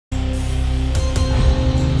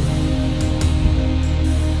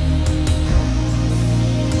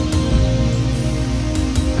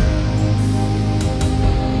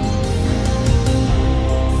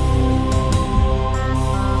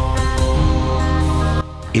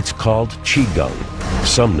It's called Qi Gong.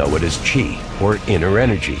 Some know it as Qi, or inner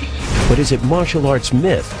energy. But is it martial arts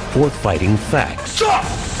myth or fighting fact?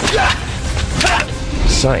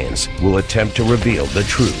 Science will attempt to reveal the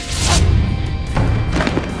truth.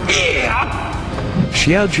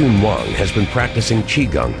 Xiaojun Wang has been practicing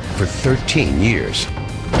Qigong for 13 years.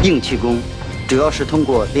 硬气功主要是通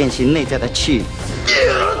过练习内在的气，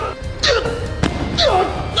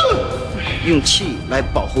用气来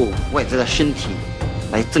保护外在的身体，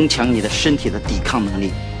来增强你的身体的抵抗能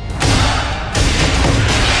力。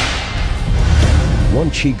 One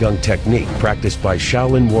Qigong technique practiced by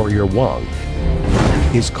Shaolin warrior Wang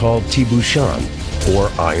is called Tibushan, or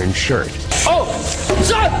Iron Shirt.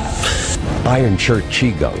 Iron Shirt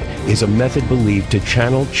Qigong is a method believed to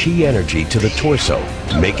channel Qi energy to the torso,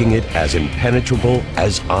 making it as impenetrable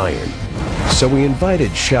as iron. So we invited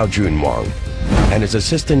Xiaojun Wang and his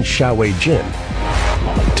assistant Xiaowei Jin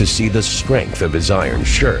to see the strength of his iron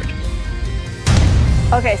shirt.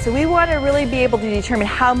 Okay, so we want to really be able to determine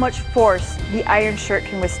how much force the iron shirt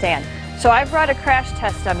can withstand. So I brought a crash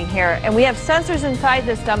test dummy here, and we have sensors inside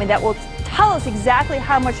this dummy that will tell us exactly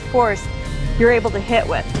how much force you're able to hit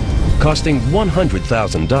with. Costing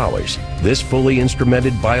 $100,000, this fully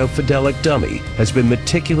instrumented biofidelic dummy has been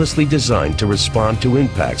meticulously designed to respond to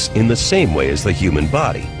impacts in the same way as the human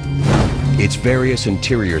body. Its various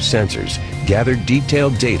interior sensors gather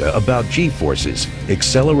detailed data about G-forces,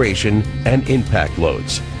 acceleration, and impact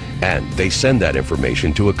loads. And they send that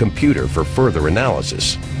information to a computer for further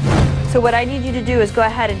analysis. So what I need you to do is go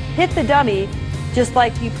ahead and hit the dummy just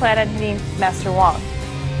like you plan on hitting Master Wang.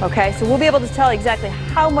 Okay, so we'll be able to tell exactly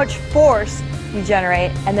how much force you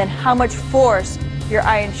generate and then how much force your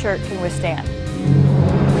iron shirt can withstand.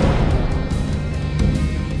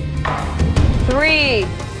 3,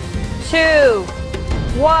 2,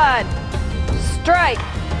 1, strike!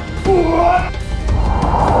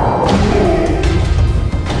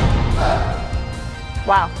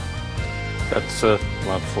 Wow. That's a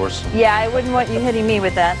lot of force. Yeah, I wouldn't want you hitting me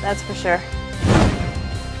with that, that's for sure.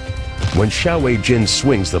 When Xiaowei Jin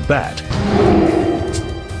swings the bat,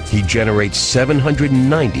 he generates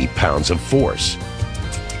 790 pounds of force.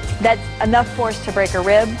 That's enough force to break a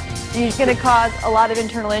rib. It's going to cause a lot of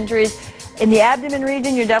internal injuries. In the abdomen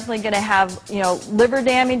region, you're definitely going to have, liver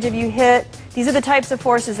damage if you hit. These are the types of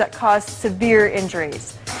forces that cause severe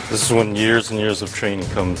injuries. This is when years and years of training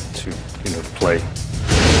come to, play.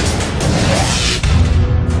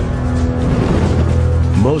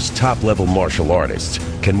 Most top-level martial artists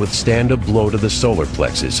can withstand a blow to the solar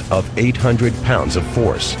plexus of 800 pounds of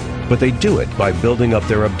force, but they do it by building up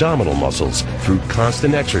their abdominal muscles through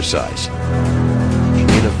constant exercise.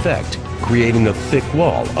 In effect, creating a thick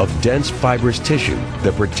wall of dense fibrous tissue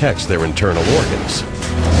that protects their internal organs.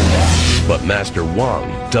 But Master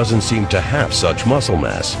Wang doesn't seem to have such muscle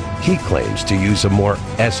mass. He claims to use a more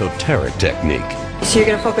esoteric technique. So you're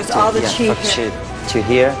going to focus all the chi here. To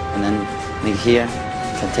here, and then leave here,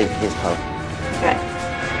 and take his power. Okay.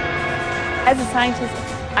 As a scientist,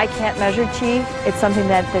 I can't measure chi. It's something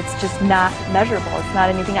that's just not measurable. It's not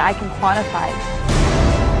anything I can quantify.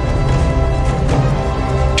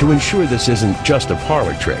 To ensure this isn't just a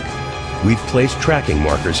parlor trick, we've placed tracking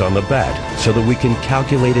markers on the bat so that we can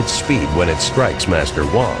calculate its speed when it strikes Master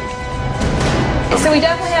Wang. So we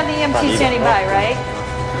definitely have the EMT standing by, right?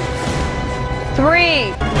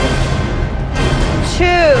 3, 2,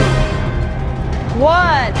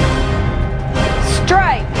 1,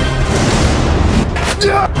 strike!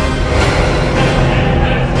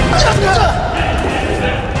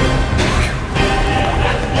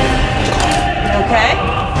 Okay?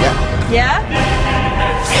 Yeah?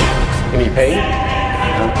 Any pain?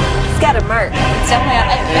 It's got a mark. It's definitely.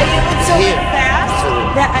 It looks so fast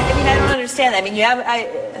that I don't understand that. I mean, you have.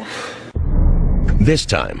 This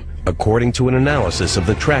time, according to an analysis of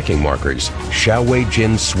the tracking markers, Xiaowei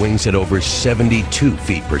Jin swings at over 72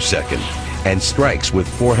 feet per second and strikes with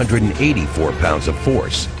 484 pounds of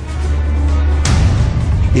force.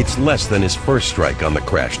 It's less than his first strike on the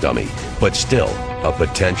crash dummy, but still a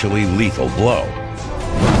potentially lethal blow.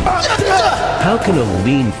 How can a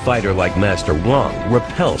lean fighter like Master Wang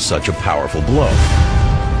repel such a powerful blow?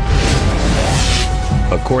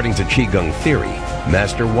 According to Qigong theory,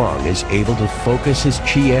 Master Wang is able to focus his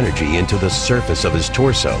Qi energy into the surface of his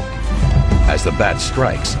torso. As the bat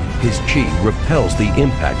strikes, his Qi repels the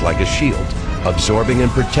impact like a shield, absorbing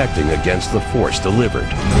and protecting against the force delivered.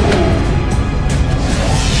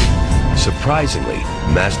 Surprisingly,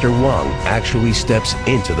 Master Wang actually steps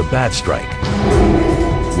into the bat strike,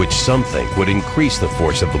 which some think would increase the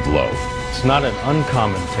force of the blow. It's not an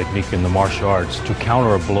uncommon technique in the martial arts to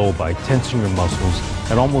counter a blow by tensing your muscles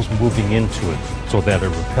and almost moving into it so that it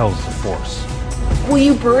repels the force. Will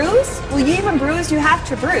you bruise? Will you even bruise? You have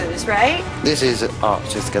to bruise, right? This is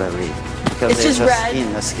just gonna read because It's just the red.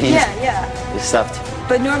 skin. The skin Yeah. is soft.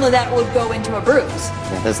 But normally that would go into a bruise.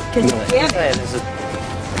 Yeah, that's Because you damage. this is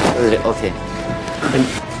really okay.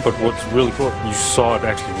 But what's really cool, you saw it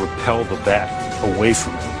actually repel the bat away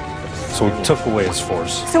from him. So it took away his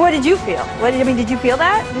force. So what did you feel? Did you feel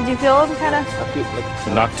that? Did you feel him kind of?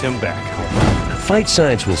 It knocked him back. Fight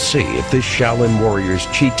Science will see if this Shaolin warrior's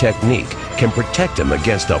Qi technique can protect him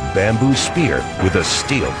against a bamboo spear with a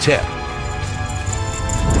steel tip.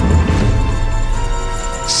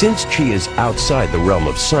 Since Qi is outside the realm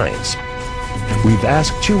of science, we've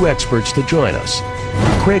asked two experts to join us.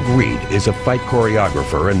 Craig Reed is a fight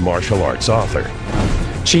choreographer and martial arts author.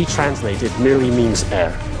 Qi translated merely means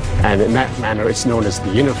air, and in that manner it's known as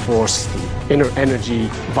the inner force, the inner energy,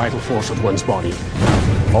 vital force of one's body.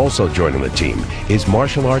 Also joining the team is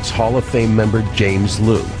Martial Arts Hall of Fame member James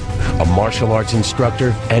Liu, a martial arts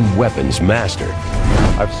instructor and weapons master.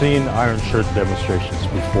 I've seen Iron Shirt demonstrations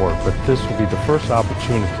before, but this will be the first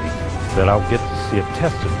opportunity that I'll get to see it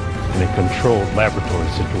tested in a controlled laboratory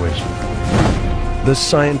situation. The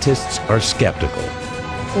scientists are skeptical.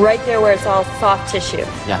 Right there where it's all soft tissue.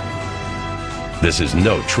 Yeah. This is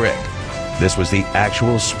no trick. This was the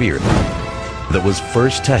actual spear that was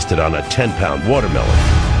first tested on a 10-pound watermelon.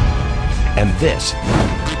 And this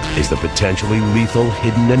is the potentially lethal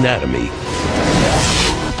hidden anatomy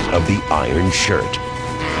of the Iron Shirt.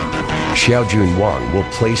 Xiaojun Wang will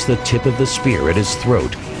place the tip of the spear at his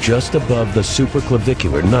throat just above the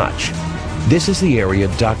supraclavicular notch. This is the area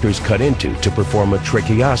doctors cut into to perform a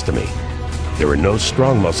tracheostomy. There are no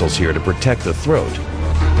strong muscles here to protect the throat,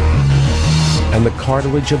 and the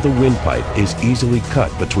cartilage of the windpipe is easily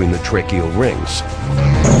cut between the tracheal rings.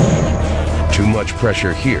 Too much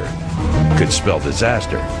pressure here could spell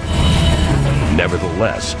disaster.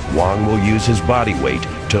 Nevertheless, Wang will use his body weight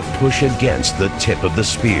to push against the tip of the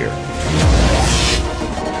spear.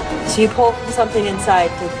 So you pull something inside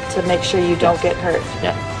to make sure you don't get hurt.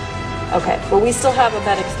 Yeah. Okay, but we still have a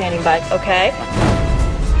medic standing by, okay?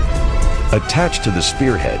 Attached to the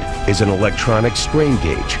spearhead is an electronic strain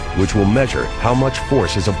gauge, which will measure how much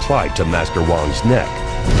force is applied to Master Wang's neck.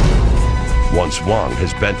 Once Wang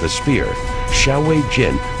has bent the spear, Xiao Wei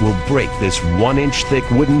Jin will break this 1-inch thick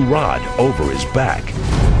wooden rod over his back.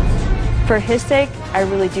 For his sake, I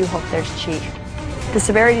really do hope there's Qi. The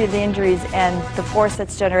severity of the injuries and the force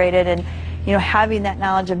that's generated, and having that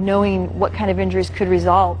knowledge of knowing what kind of injuries could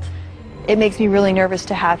result, it makes me really nervous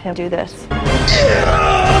to have him do this.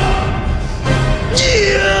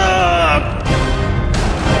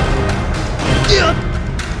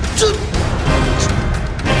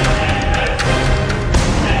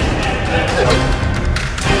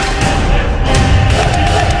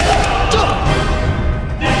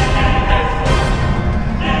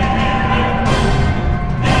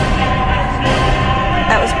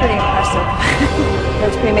 That was pretty impressive.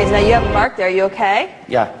 That's pretty amazing. Now you have a mark there. Are you okay?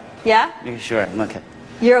 Yeah. Yeah? You sure? I'm okay.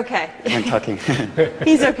 You're okay. I'm talking.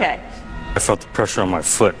 He's okay. I felt the pressure on my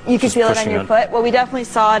foot. You could just feel it on pushing your foot? Well, we definitely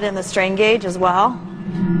saw it in the strain gauge as well.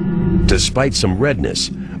 Despite some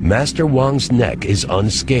redness, Master Wang's neck is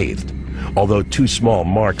unscathed, although two small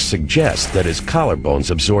marks suggest that his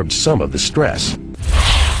collarbones absorbed some of the stress.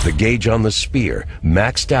 The gauge on the spear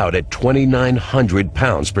maxed out at 2,900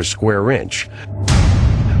 pounds per square inch,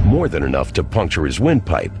 more than enough to puncture his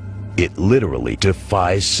windpipe. It literally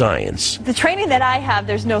defies science. The training that I have,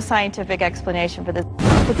 there's no scientific explanation for this.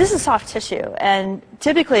 But this is soft tissue, and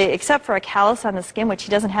typically, except for a callus on the skin, which he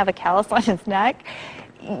doesn't have a callus on his neck,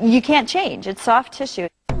 you can't change. It's soft tissue.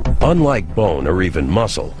 Unlike bone or even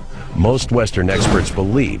muscle, most Western experts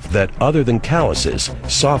believe that other than calluses,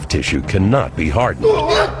 soft tissue cannot be hardened.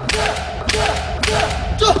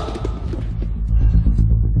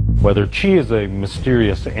 Whether Qi is a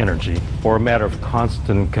mysterious energy or a matter of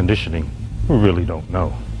constant conditioning, we really don't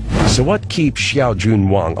know. So what keeps Xiaojun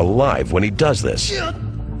Wang alive when he does this?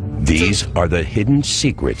 These are the hidden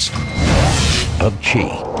secrets of Qi.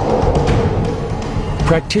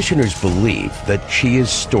 Practitioners believe that Qi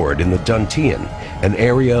is stored in the dantian, an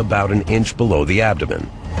area about an inch below the abdomen.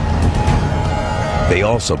 They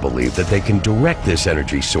also believe that they can direct this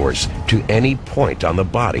energy source to any point on the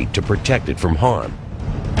body to protect it from harm.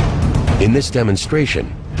 In this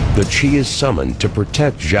demonstration, the Qi is summoned to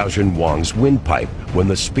protect Xiaojun Wang's windpipe when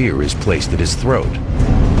the spear is placed at his throat.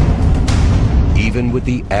 Even with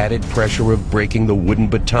the added pressure of breaking the wooden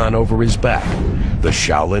baton over his back, the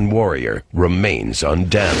Shaolin warrior remains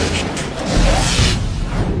undamaged.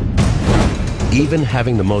 Even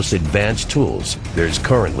having the most advanced tools, there's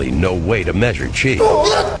currently no way to measure Qi.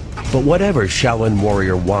 But whatever Shaolin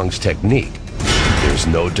warrior Wang's technique, there's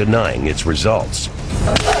no denying its results.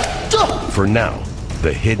 For now,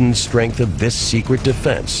 the hidden strength of this secret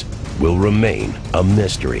defense will remain a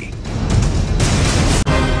mystery.